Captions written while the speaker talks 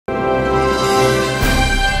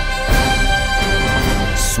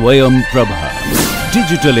Swayam Prabha.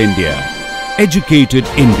 Digital India. Educated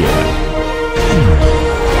India.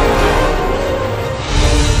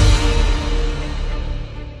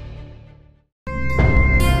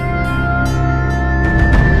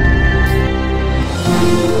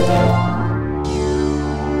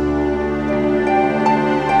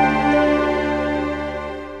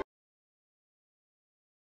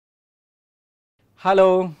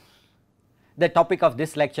 Hello, the topic of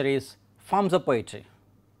this lecture is forms of poetry.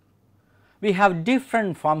 We have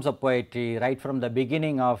different forms of poetry right from the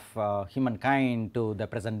beginning of humankind to the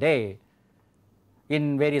present day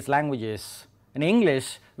in various languages. In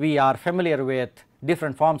English, we are familiar with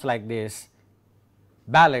different forms like this: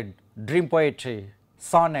 ballad, dream poetry,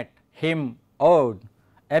 sonnet, hymn, ode,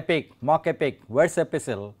 epic, mock epic, verse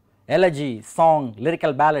epistle, elegy, song,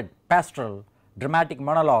 lyrical ballad, pastoral, dramatic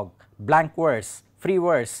monologue, blank verse, free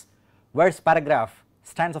verse, verse paragraph,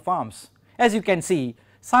 stanza forms. As you can see,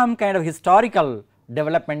 some kind of historical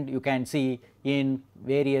development you can see in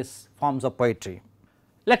various forms of poetry.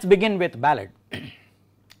 Let us begin with ballad.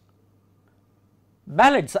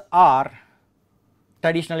 Ballads are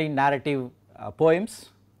traditionally narrative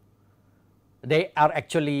poems. They are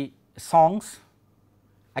actually songs,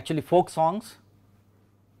 actually folk songs.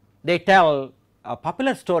 They tell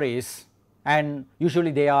popular stories, and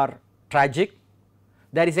usually they are tragic.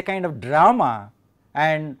 There is a kind of drama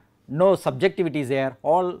and no subjectivity is there,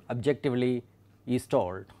 all objectively is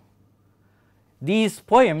told. These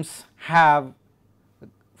poems have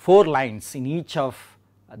 4 lines in each of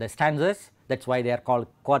the stanzas, that is why they are called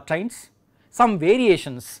quatrains. Some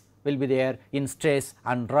variations will be there in stress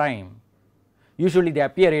and rhyme. Usually they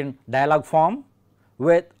appear in dialogue form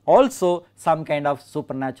with also some kind of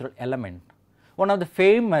supernatural element. One of the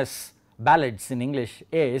famous ballads in English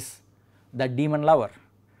is The Demon Lover.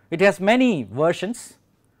 It has many versions.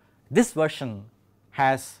 This version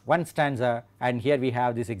has one stanza, and here we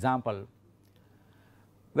have this example.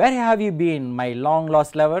 Where have you been, my long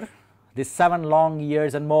lost lover, these 7 long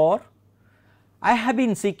years and more? I have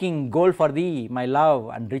been seeking gold for thee, my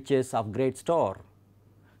love, and riches of great store.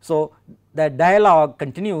 So the dialogue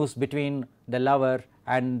continues between the lover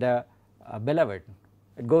and the beloved.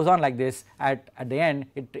 It goes on like this. At the end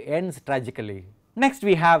it ends tragically. Next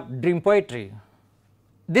we have dream poetry.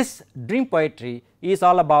 This dream poetry is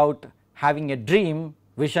all about having a dream,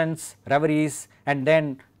 visions, reveries, and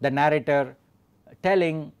then the narrator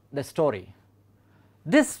telling the story.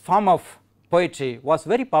 This form of poetry was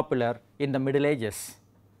very popular in the Middle Ages.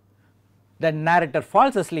 The narrator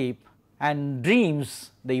falls asleep and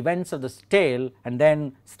dreams the events of the tale and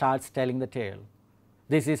then starts telling the tale.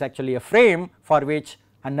 This is actually a frame for which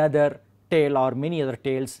another tale or many other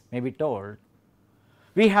tales may be told.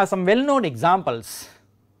 We have some well known examples.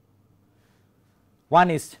 One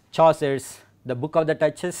is Chaucer's The Book of the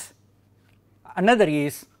Duchess, another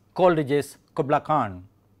is Coleridge's Kubla Khan.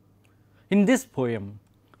 In this poem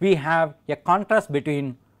we have a contrast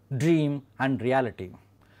between dream and reality.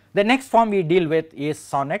 The next form we deal with is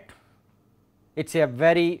sonnet. It is a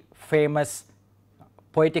very famous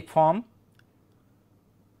poetic form.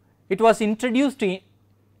 It was introduced to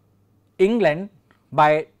England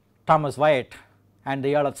by Thomas Wyatt and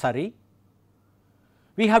the Earl of Surrey.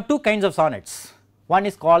 We have 2 kinds of sonnets. One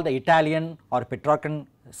is called the Italian or Petrarchan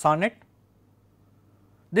sonnet.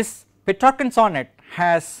 This Petrarchan sonnet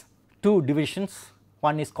has 2 divisions.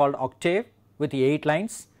 One is called octave with 8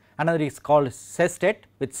 lines, another is called sestet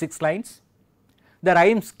with 6 lines. The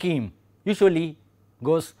rhyme scheme usually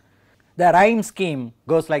goes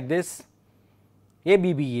like this: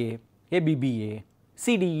 ABBA, ABBA,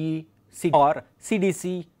 CDE, C or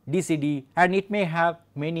CDC, DCD, and it may have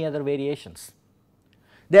many other variations.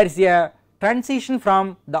 There is a transition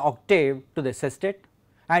from the octave to the sestet,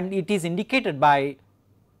 and it is indicated by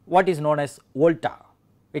what is known as volta.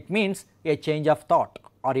 It means a change of thought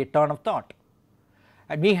or a turn of thought,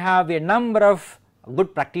 and we have a number of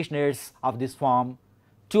good practitioners of this form.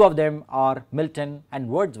 2 of them are Milton and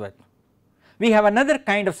Wordsworth. We have another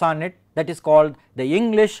kind of sonnet that is called the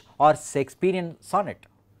English or Shakespearean sonnet.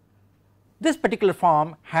 This particular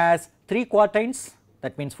form has 3 quatrains,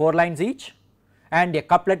 that means 4 lines each, and a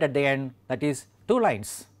couplet at the end, that is 2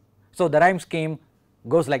 lines. So the rhyme scheme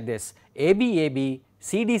goes like this: AB, AB,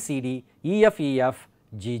 CD, CD, EF, EF,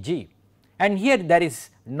 GG, and here there is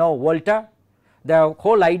no volta. The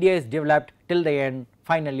whole idea is developed till the end.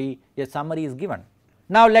 Finally a summary is given.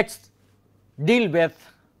 Now let us deal with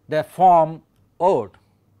the form ode.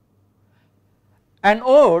 An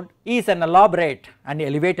ode is an elaborate and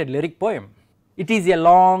elevated lyric poem. It is a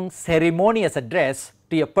long ceremonious address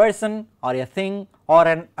to a person or a thing or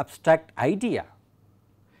an abstract idea.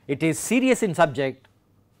 It is serious in subject,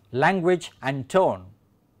 language and tone.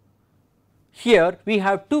 Here we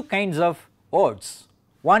have two kinds of odes.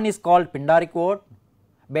 One is called Pindaric ode,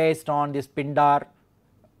 based on this Pindar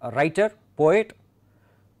writer, poet.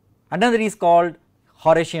 Another is called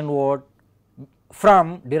Horatian ode,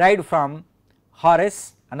 derived from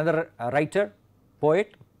Horace, another writer,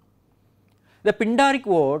 poet. The Pindaric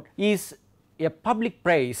ode is a public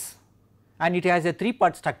praise and it has a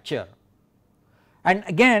three-part structure. And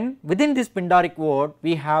again within this Pindaric ode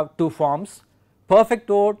we have two forms, perfect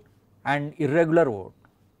ode and irregular ode.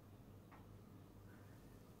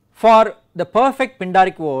 For the perfect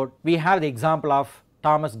Pindaric ode we have the example of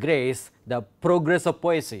Thomas Gray's The Progress of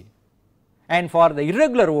Poesy, and for the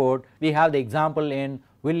irregular ode we have the example in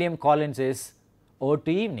William Collins's Ode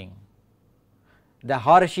to Evening. The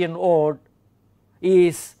Horatian ode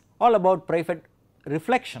is all about private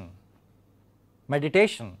reflection,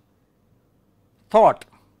 meditation, thought,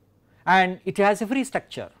 and it has a free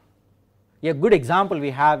structure. A good example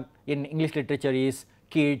we have in English literature is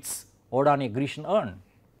Keats' Ode on a Grecian Urn.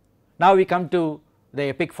 Now we come to the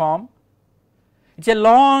epic form. It is a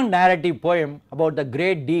long narrative poem about the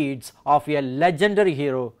great deeds of a legendary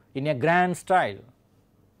hero in a grand style.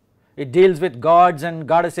 It deals with gods and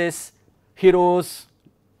goddesses, heroes.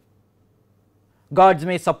 Gods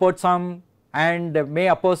may support some and may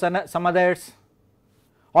oppose some others.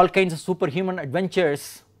 All kinds of superhuman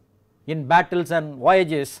adventures in battles and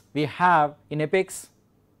voyages we have in epics.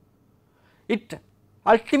 It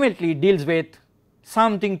ultimately deals with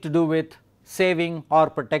something to do with saving or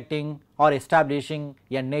protecting or establishing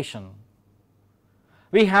a nation.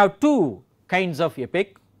 We have two kinds of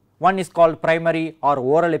epic. One is called primary or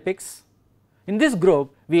oral epics. In this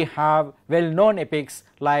group we have well known epics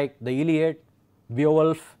like the Iliad,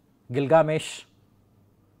 Beowulf, Gilgamesh,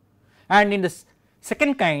 and in the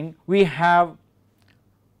second kind we have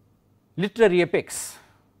literary epics.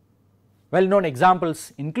 Well known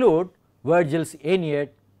examples include Virgil's Aeneid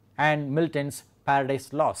and Milton's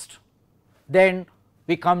Paradise Lost. Then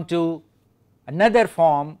we come to another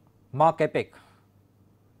form, mock epic.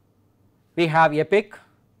 We have epic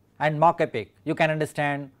and mock epic. You can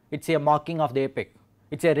understand it is a mocking of the epic,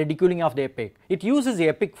 it is a ridiculing of the epic. It uses the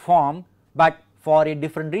epic form, but for a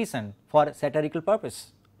different reason, for satirical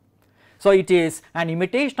purpose. So it is an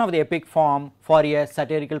imitation of the epic form for a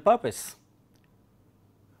satirical purpose.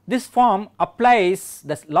 This form applies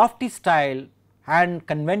the lofty style and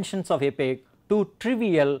conventions of epic to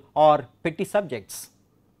trivial or petty subjects.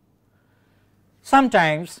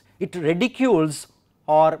 Sometimes it ridicules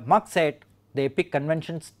or mocks at the epic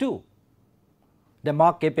conventions too. The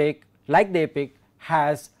mock epic, like the epic,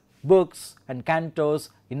 has books and cantos,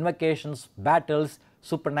 invocations, battles,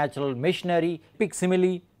 supernatural machinery, epic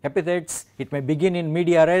simile, epithets. It may begin in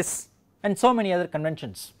media res and so many other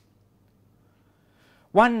conventions.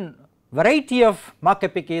 One variety of mock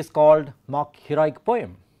epic is called mock heroic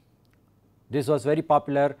poem. This was very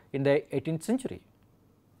popular in the 18th century.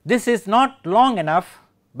 This is not long enough,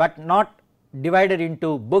 but not divided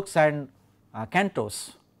into books and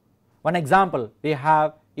cantos. One example we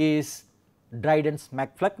have is Dryden's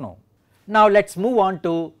MacFlecknoe. Now let us move on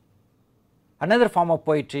to another form of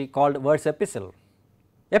poetry called verse epistle.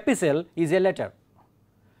 Epistle is a letter.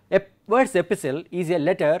 A verse epistle is a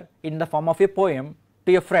letter in the form of a poem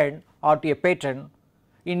to a friend or to a patron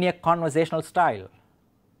in a conversational style.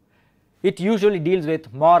 It usually deals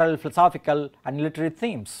with moral, philosophical and literary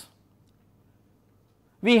themes.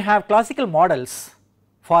 We have classical models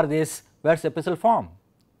for this verse epistle form.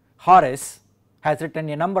 Horace has written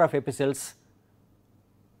a number of epistles.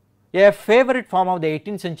 A favorite form of the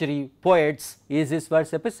 18th century poets is this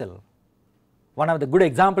verse epistle. One of the good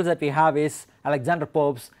examples that we have is Alexander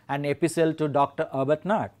Pope's An Epistle to Dr.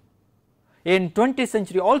 Arbuthnot. In 20th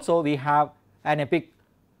century also we have an epic,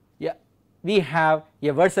 we have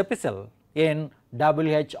a verse epistle in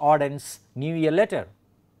W. H. Auden's New Year Letter.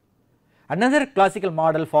 Another classical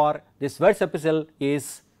model for this verse epistle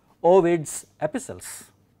is Ovid's epistles.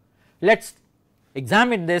 Let us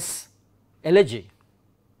examine this elegy.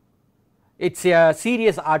 It is a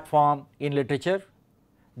serious art form in literature.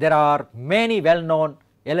 There are many well known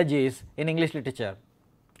elegies in English literature.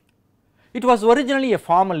 It was originally a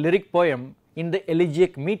formal lyric poem in the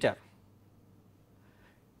elegiac meter.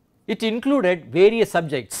 It included various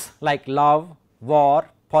subjects like love, war,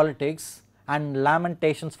 politics and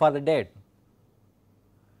lamentations for the dead.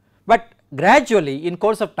 But gradually in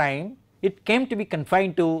course of time it came to be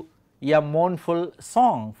confined to a mournful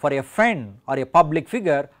song for a friend or a public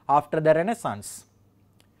figure after the Renaissance.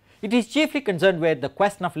 It is chiefly concerned with the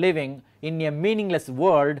question of living in a meaningless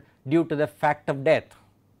world due to the fact of death.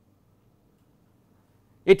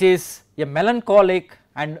 It is a melancholic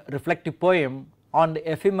and reflective poem on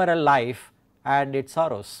the ephemeral life and its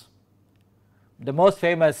sorrows. The most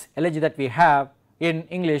famous elegy that we have in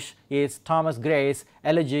English is Thomas Gray's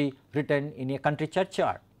elegy written in a country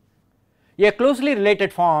churchyard. A closely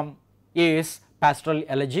related form is pastoral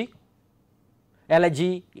elegy.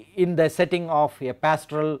 Elegy in the setting of a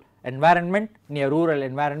pastoral environment, in a rural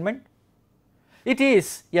environment. It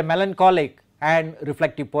is a melancholic and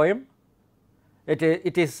reflective poem.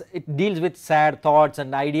 It deals with sad thoughts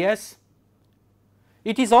and ideas.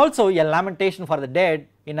 It is also a lamentation for the dead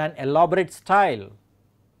in an elaborate style.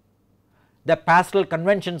 The pastoral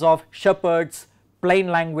conventions of shepherds, plain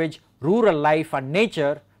language, rural life and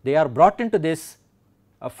nature, they are brought into this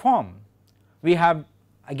form. We have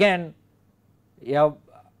again a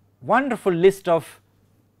wonderful list of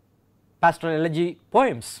pastoral elegy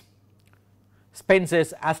poems.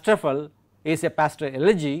 Spenser's Astrophel is a pastoral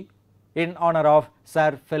elegy in honor of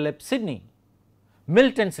Sir Philip Sidney.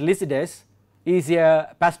 Milton's Lycidas is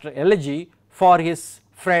a pastoral elegy for his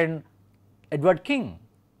friend Edward King.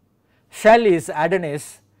 Shelley's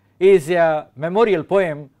Adonis is a memorial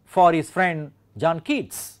poem for his friend John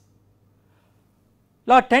Keats.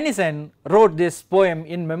 Lord Tennyson wrote this poem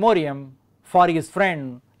in memoriam for his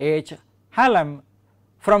friend H. Hallam,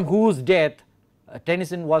 from whose death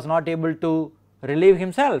Tennyson was not able to relieve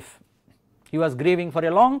himself. He was grieving for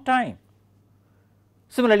a long time.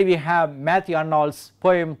 Similarly, we have Matthew Arnold's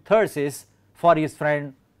poem Thyrsis for his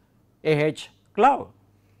friend A. H. Clow.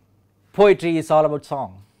 Poetry is all about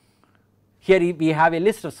song. Here we have a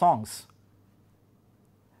list of songs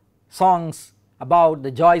about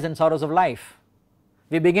the joys and sorrows of life.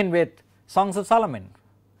 We begin with Songs of Solomon.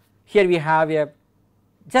 Here we have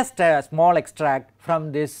just a small extract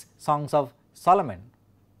from this Songs of Solomon.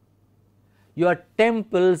 Your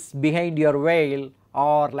temples behind your veil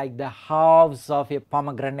are like the halves of a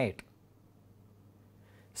pomegranate.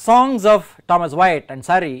 Songs of Thomas Wyatt and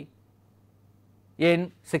Surrey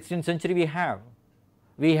in 16th century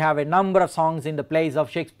we have a number of songs in the plays of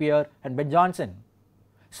Shakespeare and Ben Jonson.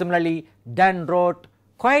 Similarly, Donne wrote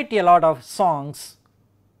quite a lot of songs.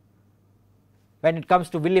 When it comes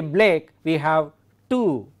to William Blake, we have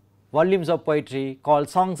 2 volumes of poetry called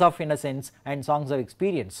Songs of Innocence and Songs of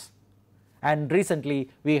Experience. And recently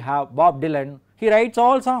we have Bob Dylan. He writes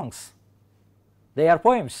all songs, they are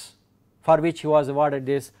poems for which he was awarded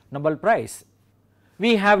this Nobel Prize.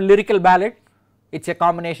 We have lyrical ballad, it is a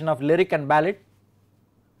combination of lyric and ballad.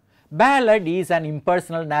 Ballad is an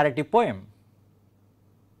impersonal narrative poem.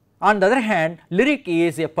 On the other hand, lyric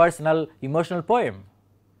is a personal emotional poem.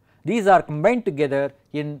 These are combined together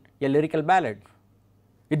in a lyrical ballad.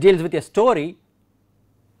 It deals with a story.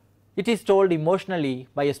 It is told emotionally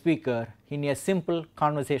by a speaker in a simple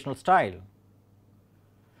conversational style.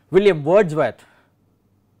 William Wordsworth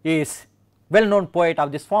is well known poet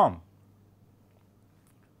of this form.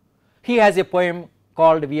 He has a poem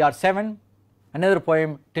called We Are Seven, another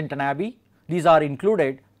poem Tinton Abbey. These are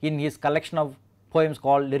included in his collection of poems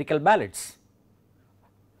called Lyrical Ballads.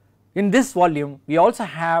 In this volume we also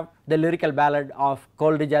have the lyrical ballad of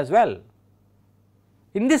Coleridge as well.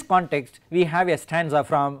 In this context we have a stanza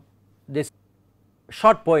from this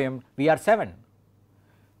short poem We Are Seven.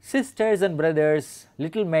 Sisters and brothers,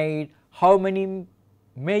 little maid, how many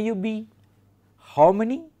may you be? How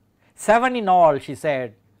many? 7 in all, she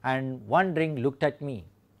said, and wondering looked at me.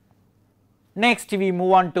 Next we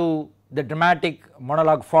move on to the dramatic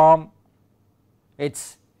monologue form. It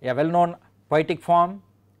is a well known poetic form.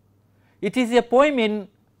 It is a poem in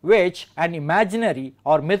which an imaginary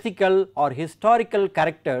or mythical or historical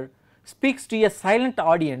character speaks to a silent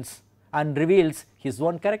audience and reveals his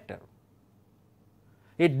own character.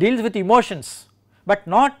 It deals with emotions, but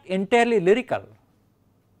not entirely lyrical.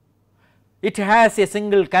 It has a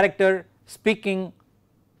single character speaking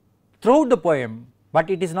throughout the poem, but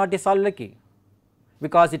it is not a soliloquy,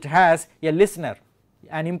 because it has a listener,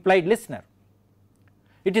 an implied listener.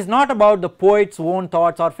 It is not about the poet's own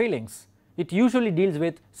thoughts or feelings, it usually deals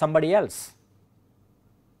with somebody else.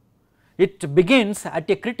 It begins at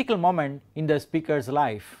a critical moment in the speaker's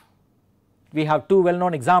life. We have 2 well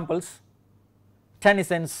known examples.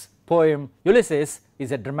 Tennyson's poem Ulysses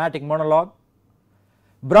is a dramatic monologue.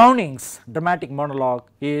 Browning's dramatic monologue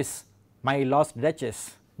is My Lost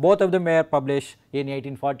Duchess. Both of them were published in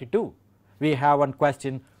 1842. We have one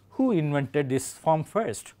question, who invented this form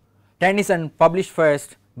first? Tennyson published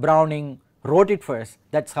first, Browning wrote it first.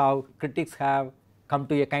 That is how critics have come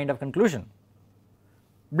to a kind of conclusion.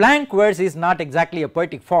 Blank verse is not exactly a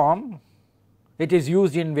poetic form. It is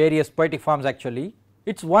used in various poetic forms actually.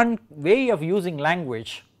 It is one way of using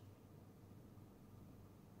language.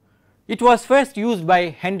 It was first used by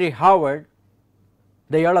Henry Howard.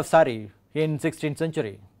 the Earl of Surrey in 16th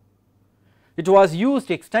century. It was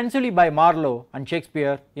used extensively by Marlowe and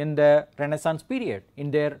Shakespeare in the Renaissance period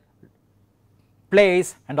in their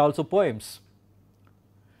plays and also poems.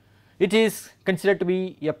 It is considered to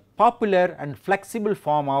be a popular and flexible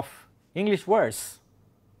form of English verse.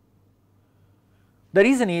 The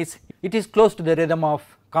reason is it is close to the rhythm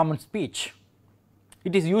of common speech.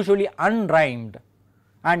 It is usually unrhymed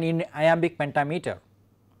and in iambic pentameter.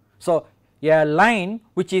 So, a line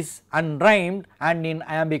which is unrhymed and in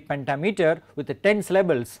iambic pentameter with the 10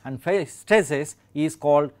 syllables and 5 stresses is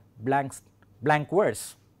called blank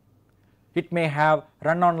verse. It may have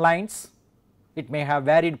run on lines, it may have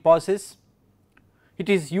varied pauses. It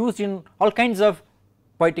is used in all kinds of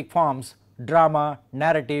poetic forms, drama,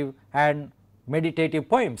 narrative and meditative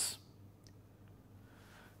poems.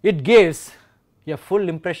 It gives a full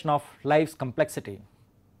impression of life's complexity.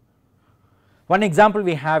 One example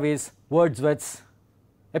we have is Wordsworth's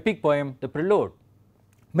epic poem The Prelude.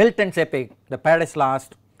 Milton's epic The Paradise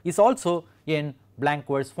Lost is also in blank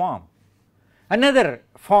verse form. Another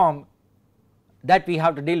form that we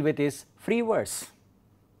have to deal with is free verse.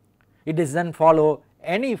 It does not follow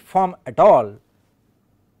any form at all,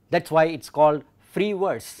 that is why it is called free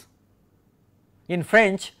verse. In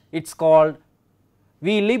French it is called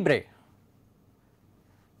vie libre.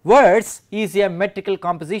 Verse is a metrical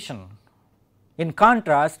composition. In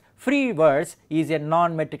contrast, free verse is a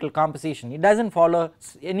non-metrical composition. It does not follow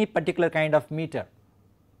any particular kind of meter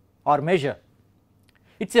or measure.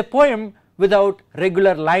 It is a poem without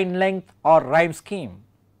regular line length or rhyme scheme.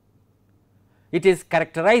 It is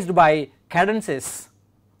characterized by cadences,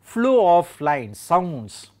 flow of lines,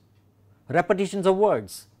 sounds, repetitions of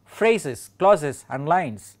words, phrases, clauses and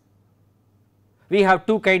lines. We have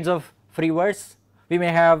two kinds of free verse. We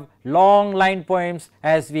may have long line poems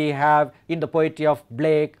as we have in the poetry of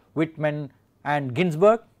Blake, Whitman and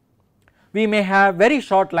Ginsberg. We may have very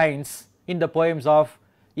short lines in the poems of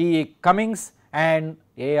E. E. Cummings and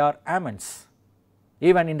A. R. Ammons.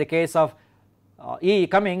 Even in the case of E. E.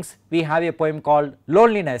 Cummings, we have a poem called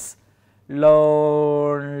Loneliness.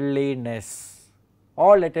 Loneliness.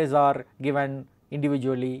 All letters are given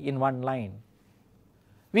individually in one line.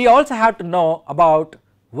 We also have to know about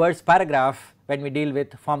verse paragraph when we deal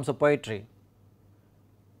with forms of poetry.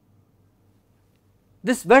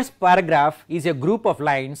 This verse paragraph is a group of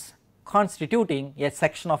lines constituting a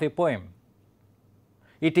section of a poem.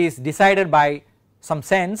 It is decided by some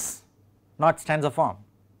sense, not stanza form.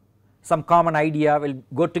 Some common idea will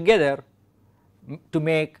go together to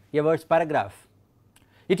make a verse paragraph.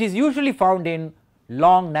 It is usually found in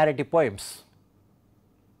long narrative poems,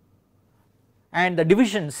 and the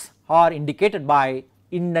divisions are indicated by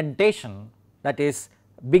indentation, that is,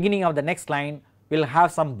 beginning of the next line will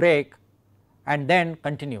have some break and then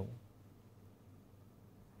continue,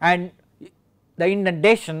 and the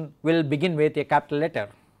indentation will begin with a capital letter.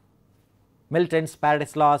 Milton's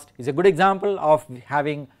Paradise Lost is a good example of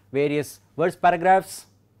having various verse paragraphs,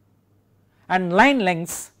 and line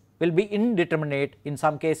lengths will be indeterminate in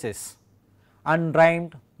some cases,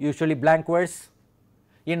 unrhymed, usually blank verse.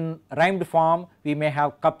 In rhymed form we may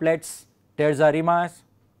have couplets, terza rimas.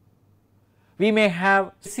 We may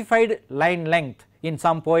have specified line length in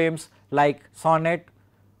some poems like sonnet,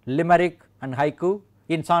 limerick and haiku.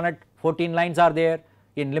 In sonnet 14 lines are there,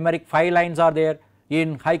 in limerick 5 lines are there,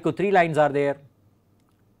 in haiku 3 lines are there,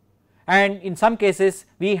 and in some cases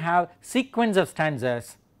we have sequence of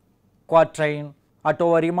stanzas, quatrain,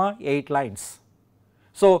 auto rima 8 lines.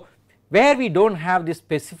 So, where we do not have this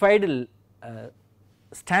specified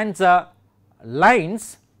stanza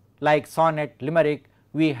lines like sonnet, limerick,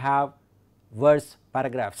 we have verse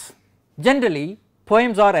paragraphs. Generally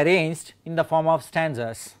poems are arranged in the form of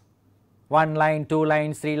stanzas, 1 line, 2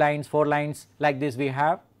 lines, 3 lines, 4 lines, like this we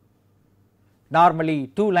have. Normally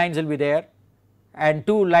 2 lines will be there, and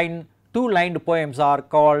 2 lined poems are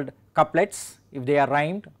called couplets if they are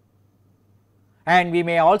rhymed, and we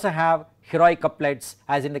may also have heroic couplets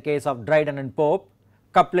as in the case of Dryden and Pope.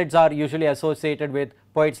 Couplets are usually associated with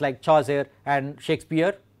poets like Chaucer and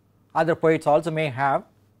Shakespeare. Other poets also may have.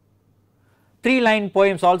 3-line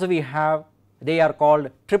poems also we have, they are called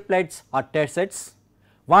triplets or tercets.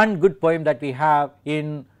 One good poem that we have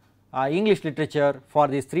in English literature for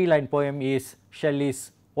this 3-line poem is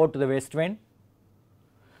Shelley's Ode to the West Wind.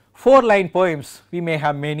 4-line poems we may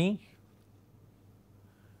have many.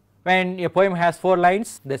 When a poem has 4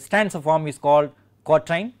 lines, the stanza form is called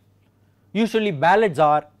quatrain. Usually ballads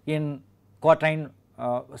are in quatrain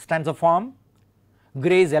stanza form.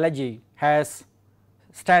 Gray's Elegy has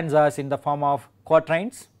stanzas in the form of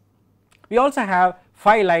quatrains. We also have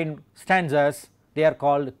 5-line stanzas, they are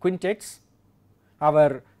called quintets.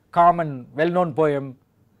 our common well known poem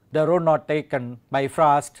The Road Not Taken by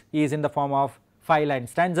Frost is in the form of 5-line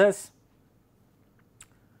stanzas.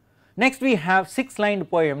 Next we have 6-lined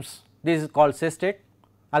poems, this is called sestet.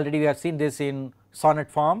 Already we have seen this in sonnet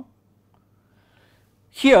form.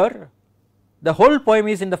 Here the whole poem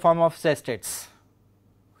is in the form of sestets.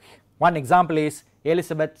 One example is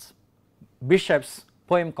Elizabeth Bishop's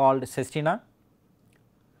poem called Sestina.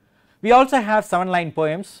 We also have 7-line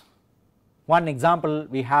poems. One example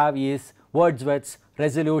we have is Wordsworth's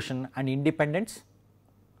Resolution and Independence.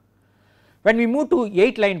 When we move to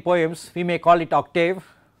 8-line poems, we may call it octave.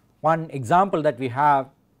 One example that we have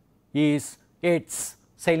is Yeats'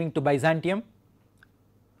 Sailing to Byzantium.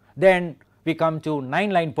 Then we come to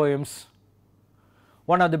 9-line poems.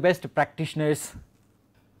 One of the best practitioners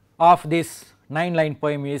of this 9-line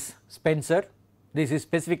poem is Spenser. This is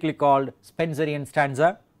specifically called Spenserian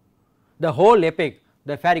stanza. The whole epic,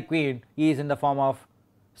 the Faerie Queene, is in the form of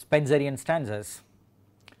Spenserian stanzas.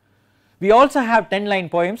 We also have 10-line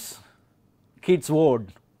poems. Keats'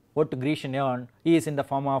 Ode to Grecian Urn is in the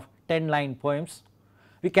form of 10-line poems.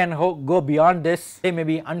 We can go beyond this, they may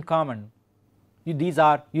be uncommon, these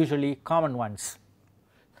are usually common ones.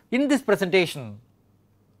 In this presentation,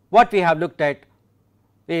 what we have looked at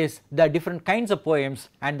is the different kinds of poems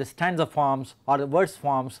and the stanza forms or the verse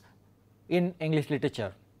forms in English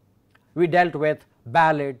literature. We dealt with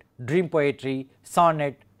ballad, dream poetry,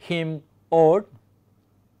 sonnet, hymn, ode.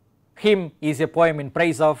 Hymn is a poem in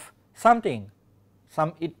praise of something,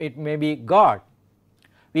 it may be God.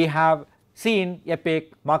 We have seen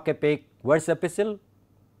epic, mock epic, verse epistle.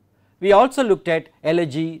 We also looked at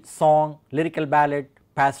elegy, song, lyrical ballad,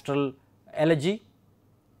 pastoral elegy.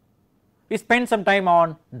 We spent some time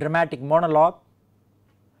on dramatic monologue.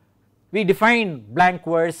 We defined blank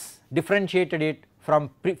verse, differentiated it from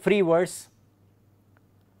free verse.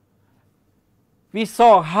 We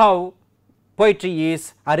saw how poetry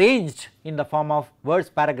is arranged in the form of verse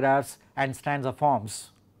paragraphs and stanza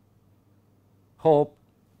forms. Hope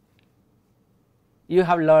you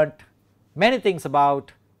have learnt many things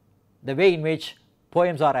about the way in which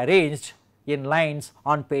poems are arranged in lines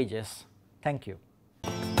on pages. Thank you.